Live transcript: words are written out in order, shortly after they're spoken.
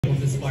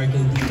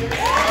Sparkle Team.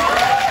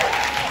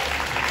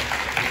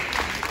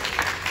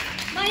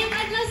 Mayong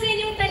adlaw sa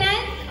inyong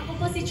tanan. Ako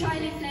po si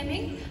Charlie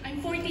Fleming. I'm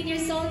 14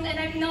 years old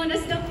and I'm known as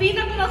the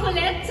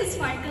pinakamakulit sa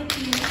Sparkle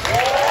Team.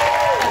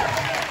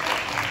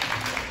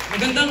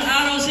 Magandang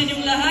araw sa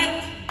inyong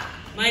lahat.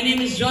 My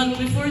name is John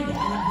Clifford, an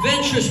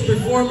adventurous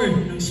performer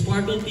ng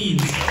Sparkle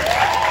Team.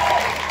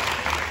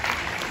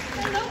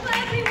 Hello po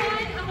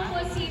everyone. Ako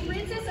po si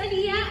Princess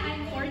Aliyah.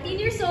 I'm 14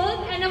 years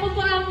old and ako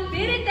po ang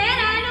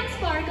biritera ng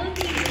Sparkle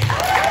Team.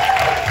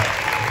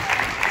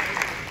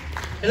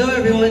 Hello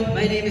everyone,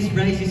 my name is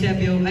Bryce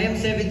Eusebio. I am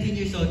 17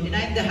 years old and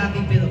I am the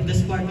happy pill of the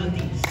Sparkle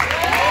Teams.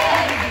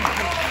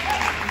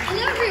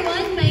 Hello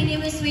everyone, my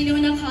name is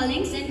Winona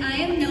Collins and I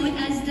am known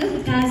as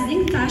the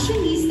dazzling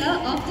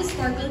fashionista of the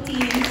Sparkle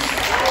Team.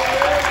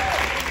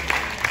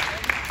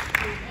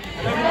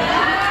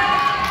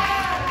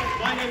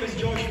 My name is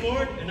George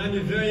Ford and I'm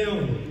your very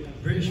own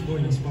British boy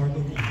in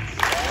Sparkle Teams.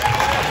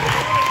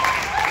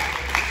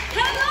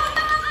 Hello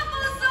mga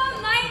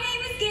kapuso! My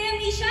name is Gaya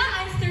Misha.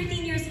 I'm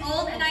 13 years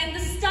old and I am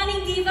the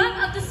stunning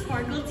diva of the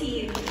Sparkle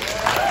Team.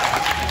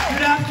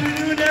 Good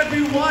afternoon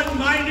everyone,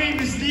 my name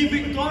is Lee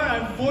Victor.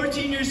 I'm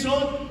 14 years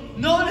old,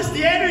 known as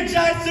the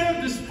Energizer of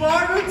the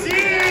Sparkle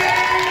Team!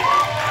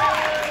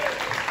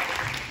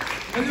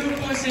 Hello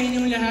po sa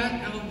inyong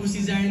lahat. Ako po si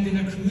Zion De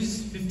La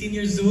Cruz, 15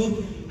 years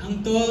old,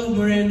 ang tall,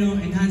 moreno,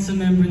 and handsome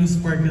member ng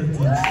Sparkle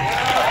Team. Hello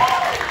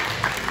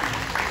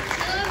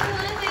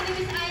everyone, my name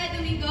is Aya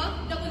Domingo,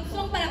 the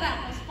bunsong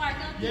palaba of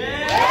Sparkle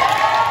Team.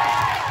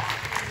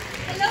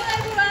 Hello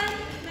everyone,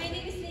 my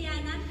name is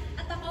Liana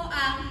at ako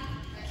ang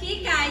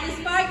Kikay ng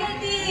Sparkle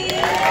Team.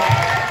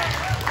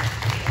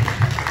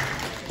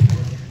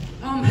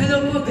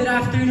 Hello po, good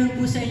afternoon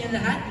po sa inyong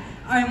lahat.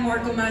 I'm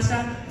Marco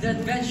Masa, the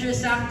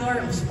adventurous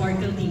actor of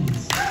Sparkle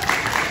Teams.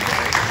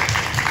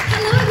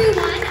 Hello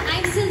everyone,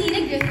 I'm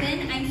Selena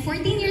Griffin. I'm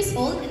 14 years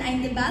old and I'm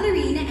the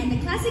ballerina and the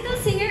classical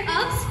singer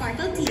of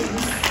Sparkle Team.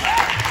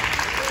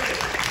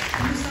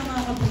 Kumusta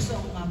mga kapuso?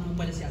 Ako nga po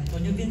pala si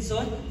Antonio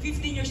Vinson,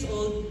 15 years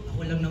old.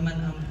 Ako lang naman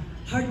ang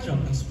heartthrob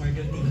ng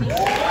Sparkle Team.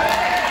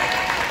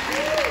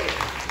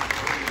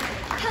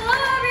 Hello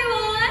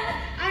everyone,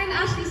 I'm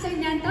Ashley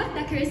Sarmiento,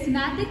 the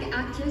charismatic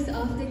actress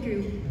of the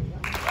group.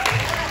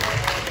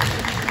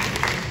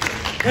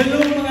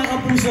 Hello mga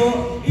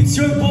kapuso, it's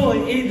your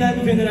boy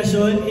Aidan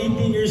Veneracion,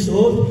 18 years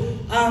old,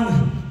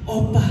 ang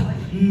Opa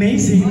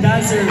Amazing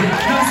Dancer ng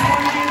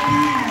Sparkle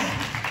Teams.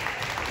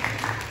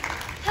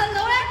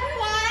 Hello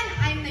everyone,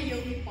 I'm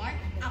Naomi Park.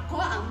 Ako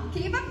ang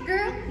K-pop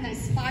girl ng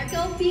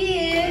Sparkle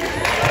Team.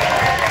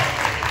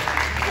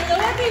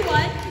 Hello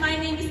everyone, my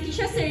name is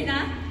Kisha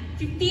Serna,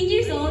 15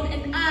 years old,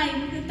 and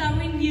I'm the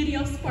towering beauty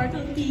of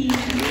Sparkle Team.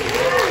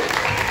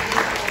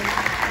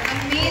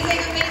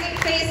 Amazing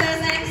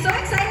faces, and I'm so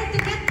excited